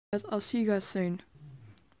I'll see you guys soon.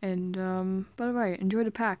 And, by the way, enjoy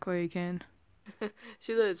the pack while you can.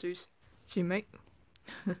 See you later, Zeus. See you, mate.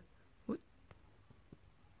 What?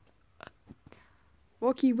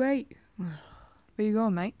 Rocky, wait. Where you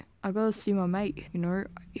going, mate? I gotta see my mate, you know.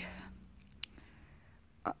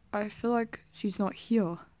 I feel like she's not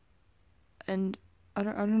here. And I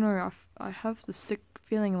don't know, I have the sick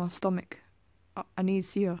feeling in my stomach. I need to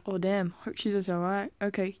see her. Oh damn, hope she's just alright.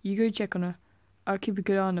 Okay, you go check on her. I'll keep a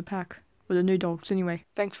good eye on the pack. With the new dogs anyway.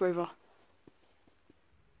 Thanks, Rover.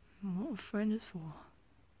 What a friend is for.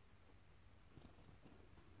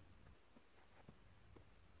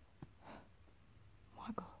 My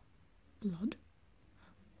god. Blood?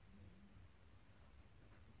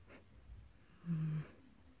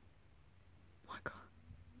 My god.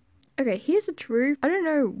 Okay, here's the truth. I don't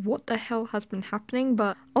know what the hell has been happening,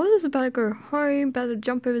 but I was just about to go home, about to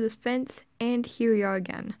jump over this fence, and here we are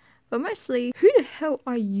again. But mostly, who the hell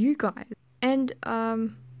are you guys? And,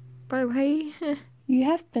 by the way, you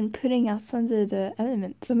have been putting us under the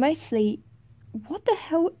elements. But mostly, what the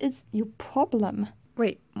hell is your problem?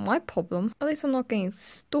 Wait, my problem? At least I'm not getting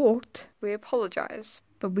stalked. We apologize.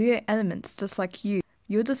 But we're elements just like you.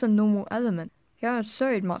 You're just a normal element. You haven't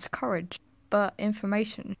showed much courage. But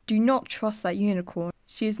information. Do not trust that unicorn.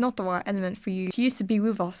 She is not the right element for you. She used to be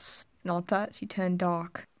with us. Not that she turned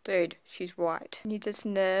dark. Dude, she's right. You just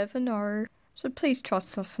never know. So please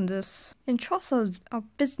trust us in this. And trust our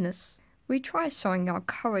business. We try showing our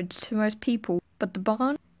courage to most people. But the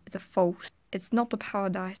barn is a false. It's not the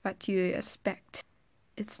paradise that you expect.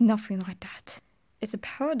 It's nothing like that. It's a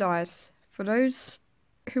paradise for those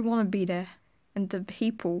who want to be there. And the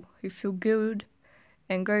people who feel good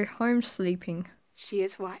and go home sleeping. She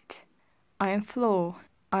is right. I am Flor.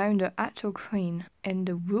 I am the actual queen and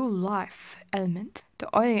the real life element. The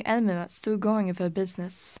only element that's still going with her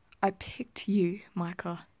business. I picked you,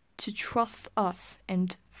 Micah, to trust us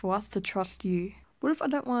and for us to trust you. What if I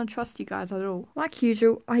don't want to trust you guys at all? Like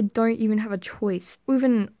usual, I don't even have a choice, or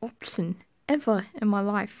even an option, ever in my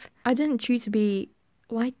life. I didn't choose to be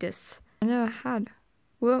like this. I never had.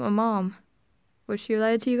 What about my mom? Was she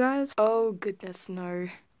related to you guys? Oh goodness, no.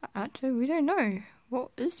 Actually, we don't know.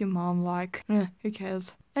 What is your mom like? Who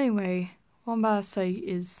cares? Anyway, what I'm about to say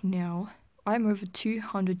is now, I'm over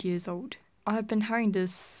 200 years old. I have been having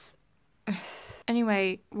this...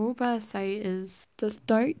 Anyway, what I'm about to say is, just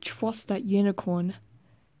don't trust that unicorn.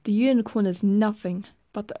 The unicorn is nothing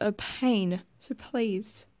but a pain. So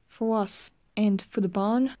please, for us and for the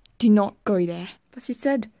barn, do not go there. But she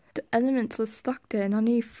said, the elements are stuck there and I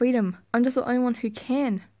need freedom. I'm just the only one who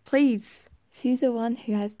can. Please. She's the one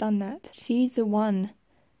who has done that. She's the one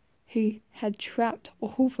who had trapped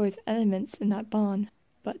all those elements in that barn,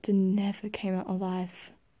 but they never came out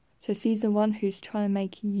alive. So she's the one who's trying to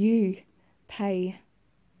make you pay.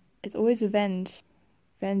 It's always revenge.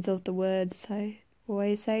 Revenge of the words, I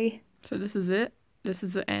always say. So this is it? This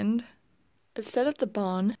is the end? Instead of the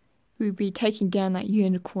barn, we'll be taking down that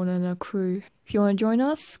unicorn and her crew. If you want to join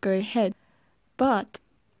us, go ahead. But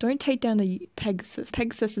don't take down the Pegasus.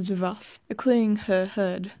 Pegasus is with us, including her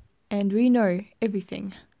herd. And we know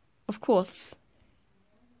everything. Of course.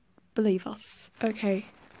 Believe us. Okay,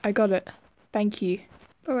 I got it. Thank you.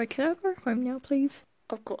 Alright, can I go home now, please?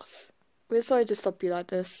 Of course. We're sorry to stop you like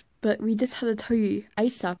this, but we just had to tell you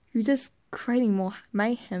ASAP. You're just creating more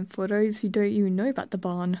mayhem for those who don't even know about the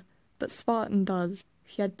barn. But Spartan does.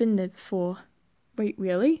 He had been there before. Wait,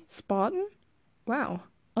 really? Spartan? Wow.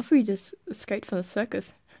 I thought you just escaped from the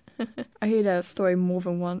circus. I heard that story more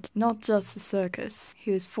than once. Not just the circus.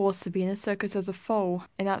 He was forced to be in a circus as a foal,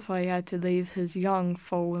 and that's why he had to leave his young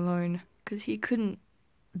foal alone. Because he couldn't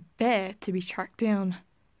bear to be tracked down.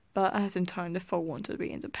 But as in turn, the foal wanted to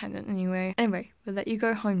be independent anyway. Anyway, we'll let you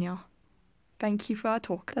go home now. Thank you for our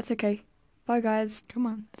talk. That's okay. Bye guys. Come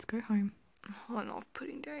on, let's go home. Oh, an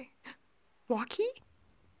off-putting day. Rocky?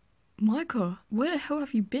 Micah, where the hell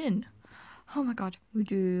have you been? Oh my god.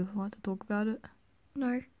 Would you like to talk about it?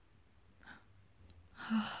 No.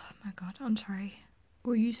 Oh my god, I'm sorry.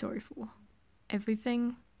 What are you sorry for?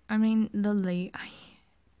 Everything? I mean, Lily,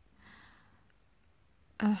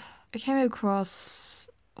 I came across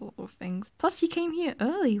a lot of things. Plus, you came here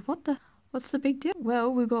early. What's the big deal?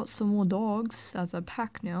 Well, we got some more dogs as a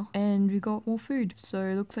pack now, and we got more food, so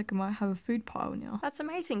it looks like I might have a food pile now. That's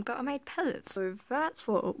amazing, but I made pellets. So that's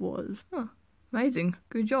what it was. Huh. Amazing.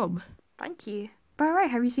 Good job. Thank you. By the way,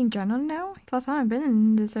 have you seen Jenna now? Plus, I haven't been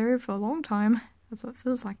in this area for a long time. That's what it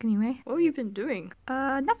feels like anyway. What have you been doing?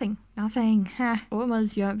 Nothing. Nothing. What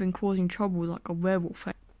matters you haven't been causing trouble like a werewolf.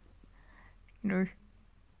 You know?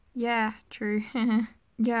 Yeah, true.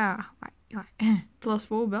 Yeah, right. Plus,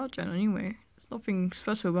 what about Jenna anyway? There's nothing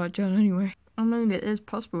special about Jen anyway. I mean, it is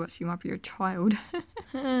possible that she might be your child.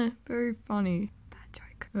 Very funny. Bad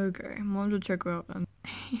joke. Okay, I'm going to check her out then.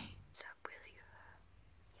 So will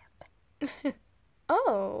you? Yep.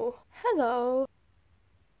 Oh, hello.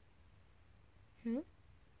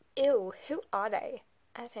 Ew, who are they?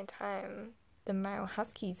 At the same time, the male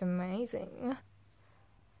husky's amazing.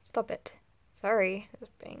 Stop it. Sorry,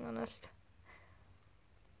 just being honest.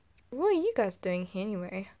 What are you guys doing here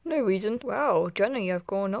anyway? No reason. Wow, Jenna, you've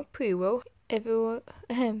gone up pretty well. Everyone,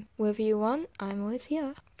 wherever you want, I'm always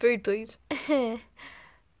here. Food, please.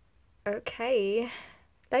 Okay.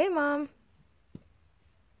 Later, Mom.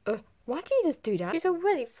 Why did you just do that? She's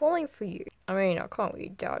already falling for you. I mean, I can't really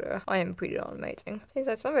doubt her. I am pretty darn amazing. Seems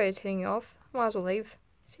like somebody's hitting you off. Might as well leave.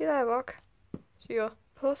 See you later, Rock. See ya.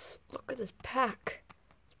 Plus, look at this pack.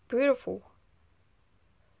 It's beautiful.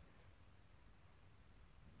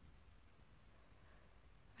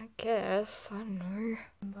 I guess. I don't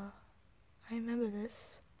know. I remember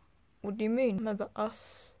this. What do you mean? Remember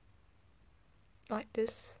us? Like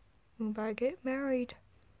this? We're about to get married.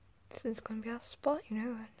 This is gonna be our spot, you know,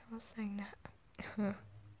 and I was saying that.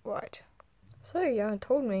 Right. So, you haven't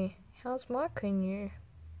told me. How's Mike and you?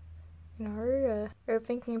 You know, you're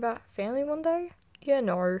thinking about family one day? Yeah,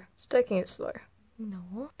 no. It's taking it slow.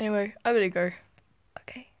 No. Anyway, I better go.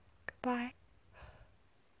 Okay. Goodbye.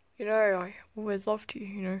 You know, I always loved you,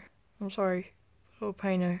 you know. I'm sorry for all the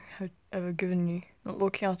pain I have ever given you. Not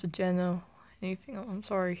looking after Jenna or anything. I'm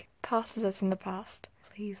sorry. Past is that's in the past.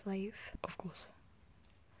 Please leave. Of course.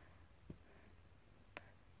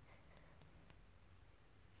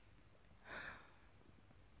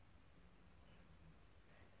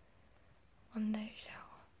 One day shall.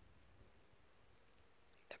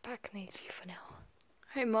 The back needs you for now.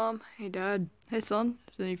 Hey Mom, hey Dad, hey son,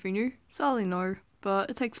 is there anything new? Sadly no, but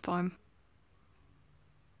it takes time.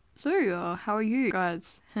 So, how are you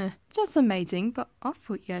guys? Just amazing, but I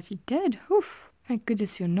thought you guys were dead. Oof. Thank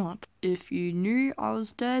goodness you're not. If you knew I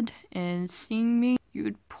was dead and seeing me, you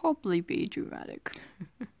would probably be dramatic.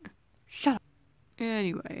 Shut up.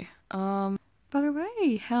 Anyway, by the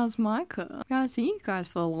way, how's Micah? I haven't seen you guys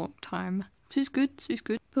for a long time. She's good.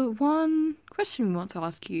 But one question we want to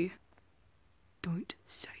ask you. Don't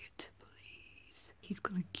say it, please. He's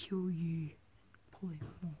gonna kill you. Probably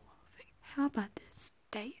more thing. How about this?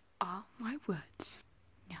 They are my words.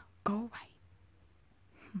 Now go away.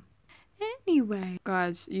 Anyway,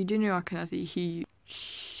 guys, you do know I can actually hear you.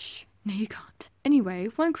 Shh. No, you can't. Anyway,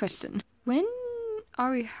 one question. When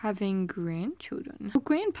are we having grandchildren? Or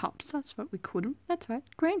grandpups, that's what we call them. That's right,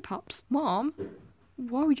 grandpups. Mom,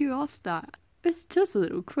 why would you ask that? It's just a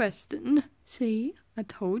little question. See, I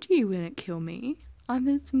told you he wouldn't kill me. I'm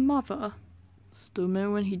his mother. Still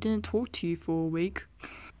remember when he didn't talk to you for a week?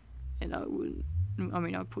 And I wouldn't. I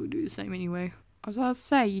mean, I'd probably do the same anyway. I was about to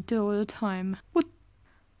say, you do it all the time. What?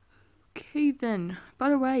 Okay then. By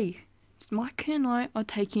the way, Mike and I are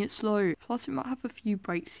taking it slow. Plus, we might have a few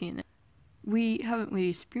breaks here and there. We haven't really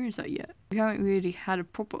experienced that yet. We haven't really had a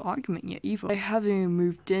proper argument yet either. I haven't even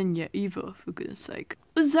moved in yet either, for goodness sake.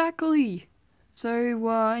 Exactly! So,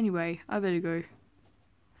 anyway, I better go.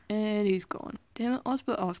 And he's gone. Damn it, I was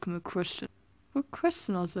about to ask him a question. What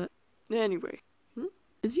question was it? Anyway.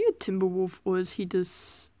 Is he a timber wolf or is he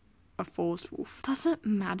just a forest wolf? Doesn't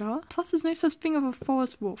matter. Plus there's no such thing of a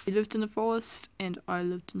forest wolf. He lived in the forest and I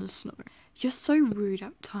lived in the snow. You're so rude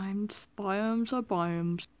at times. Biomes are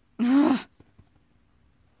biomes.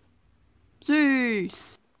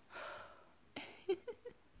 Zeus!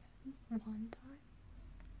 One time.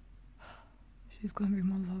 She's gonna be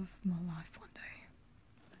my love of my life one day.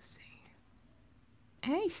 Let's see.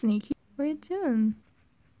 Hey Sneaky, what are you doing?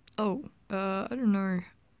 Oh, I don't know.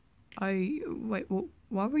 Wait,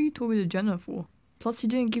 why were you talking to Jenna for? Plus you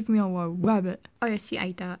didn't give me a rabbit. Oh yes, you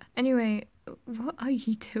ate that. Anyway, what are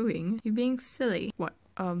you doing? You're being silly. What?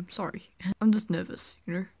 Sorry. I'm just nervous,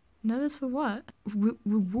 you know? Nervous for what? We're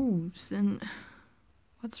wolves, and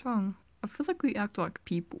what's wrong? I feel like we act like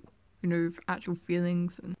people, you know, with actual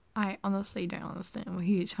feelings, and I honestly don't understand what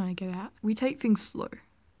you're trying to get at. We take things slow.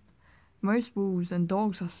 Most wolves and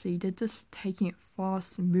dogs I see, they're just taking it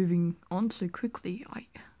fast and moving on so quickly.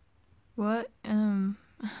 What? Let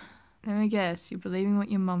me guess, you're believing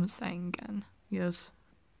what your mum's saying again. Yes.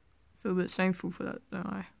 I feel a bit shameful for that, don't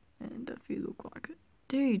I? And if you look like it.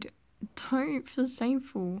 Dude, don't feel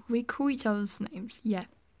shameful. We call each other's names, yes.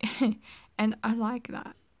 And I like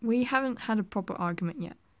that. We haven't had a proper argument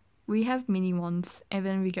yet. We have mini ones, and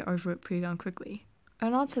then we get over it pretty darn quickly.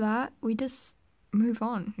 And after that, we just move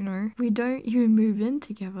on, you know? We don't even move in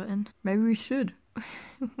together, and maybe we should.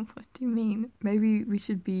 What do you mean? Maybe we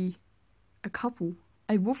should be a couple.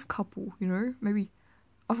 a wolf couple, you know? Maybe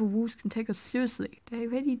other wolves can take us seriously. They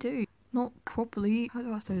really do. Not properly. How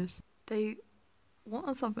do I say this? They want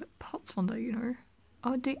us to have pups one day, you know?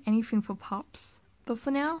 I would do anything for pups. But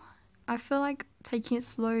for now, I feel like taking it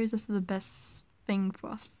slow, this is the best thing for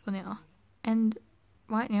us for now. And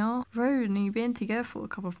right now, we've only been together for a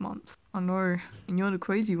couple of months. I know, and you're the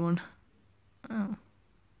crazy one. Oh.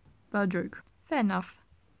 Bad joke. Fair enough.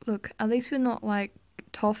 Look, at least we're not like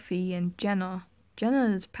Toffee and Jenna. Jenna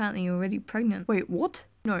is apparently already pregnant. Wait, what?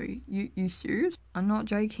 No, you serious? I'm not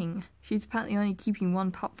joking. She's apparently only keeping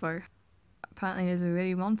one pup though. Apparently there's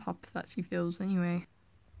already one pup that she feels anyway.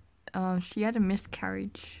 She had a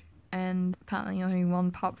miscarriage and apparently only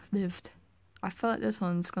one pup lived. I feel like this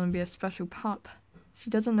one's gonna be a special pup.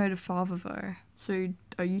 She doesn't know the father though. So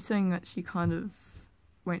are you saying that she kind of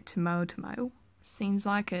went to male? Seems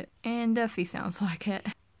like it. And definitely sounds like it.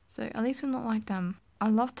 So at least we're not like them. I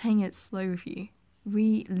love taking it slow with you.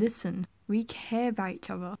 We listen. We care about each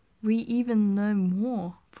other. We even learn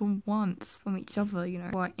more from each other, you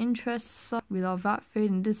know. Our interests, we love that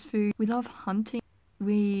food and this food. We love hunting.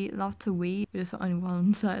 We love to weed. We're the only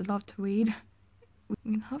ones that love to weed.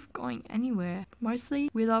 We love going anywhere. Mostly,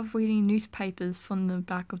 we love reading newspapers from the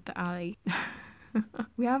back of the alley.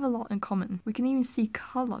 We have a lot in common. We can even see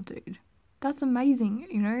colour, dude. That's amazing,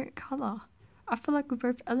 you know, colour. I feel like we're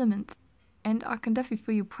both elements. And I can definitely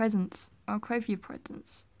feel your presence. I'll crave your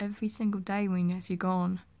presence every single day when you're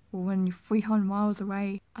gone. Or when you're 300 miles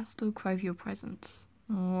away, I still crave your presence.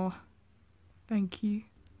 Oh, thank you.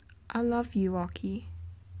 I love you, Aki.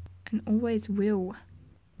 And always will.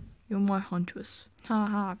 You're my huntress.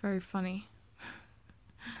 Haha, very funny.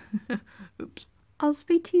 Oops. I'll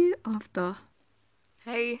speak to you after.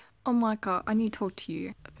 Hey, oh Micah, I need to talk to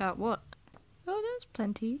you. About what? Oh, there's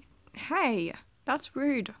plenty. Hey, that's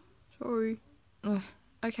rude. Sorry.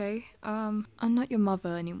 Okay, I'm not your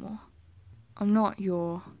mother anymore. I'm more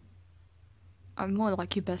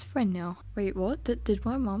like your best friend now. Wait, what? Did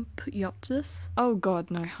my mum put you up to this? Oh god,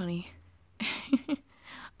 no, honey. I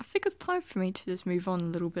think it's time for me to just move on a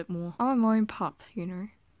little bit more. I'm my own pup, you know.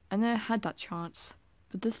 I never had that chance.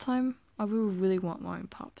 But this time, I will really want my own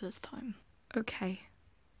pup this time. Okay.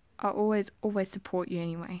 I'll always support you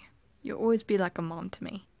anyway. You'll always be like a mom to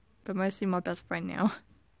me. But mostly my best friend now.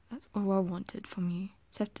 That's all I wanted from you.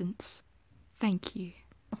 Acceptance. Thank you.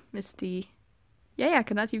 Oh, Misty. Yeah, I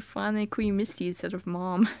can actually finally call you Misty instead of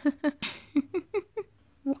Mom.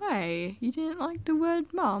 Why? You didn't like the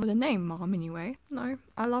word Mom? The name Mom anyway. No,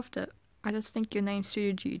 I loved it. I just think your name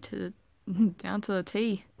suited you to down to the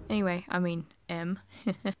T. Anyway, I mean M.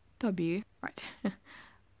 W. Right.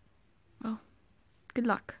 Well, good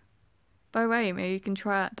luck. By the way, maybe you can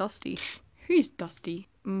try out Dusty. Who's Dusty?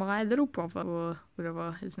 My little brother, or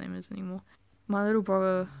whatever his name is anymore. My little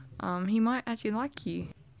brother, he might actually like you.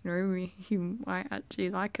 You know, you might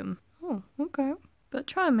actually like him. Oh, okay. But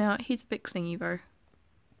try him out, he's a bit clingy though.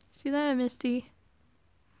 See you later, Misty.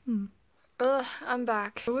 I'm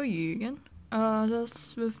back. Who are you again?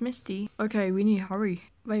 Just with Misty. Okay, we need to hurry.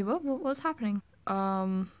 Wait, what's happening?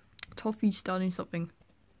 Toffee's starting something.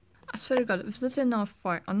 I swear to god, if this is another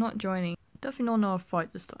fight, I'm not joining. Definitely not another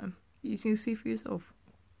fight this time. You can see for yourself.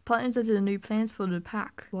 Platinum said the new plans for the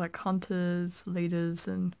pack, like hunters, leaders,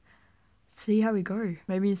 and see how we go.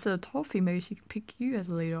 Maybe instead of Toffee, maybe she can pick you as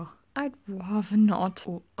a leader. I'd rather not,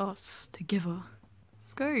 or us together.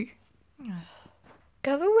 Let's go.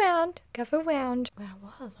 Gather round. Wow,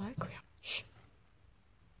 what a low crowd. Shh.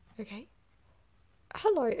 Okay.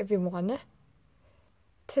 Hello, everyone.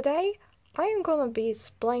 Today, I am gonna be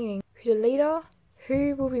explaining who the leader,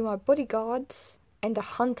 who will be my bodyguards, and the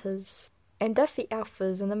hunters, and that's the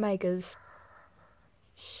alphas and omegas.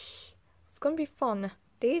 Shh. It's gonna be fun.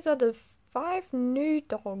 These are the 5 new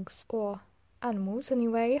dogs, or animals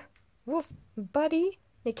anyway. Wolf, Buddy,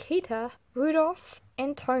 Nikita, Rudolph,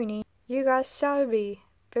 and Tony. You guys shall be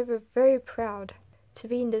very, very proud to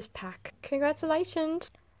be in this pack. Congratulations!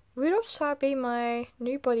 Rudolph shall be my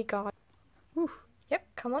new bodyguard. Whew. Yep,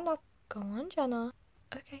 come on up. Go on, Jenna.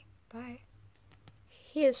 Okay, bye.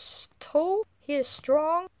 He is tall, he is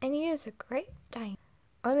strong, and he is a great Dane.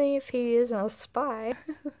 Only if he isn't a spy.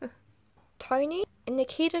 Tony and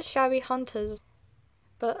Nikita shall be hunters,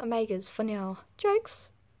 but omegas for now.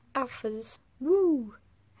 Jokes. Alphas. Woo!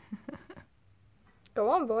 Go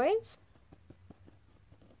on, boys.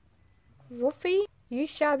 Wolfie, you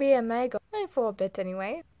shall be omega. Only for a bit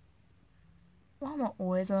anyway. Why am I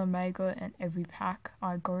always an omega in every pack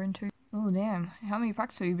I go into? Oh damn, how many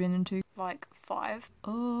packs have you been into? Like 5?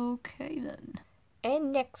 Okay then.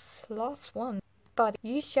 And next, last one. But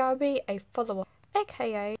you shall be a follower,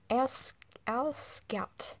 aka our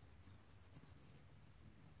scout.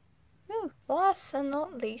 Woo! Last and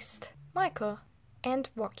not least, Micah and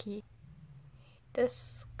Rocky.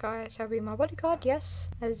 This guy shall be my bodyguard, yes,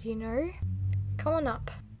 as you know. Come on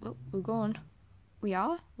up. Oh, we're gone. We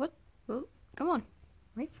are? What? Oh, come on.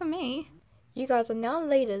 Wait for me. You guys are now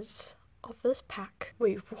leaders of this pack.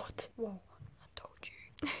 Wait, what? Whoa.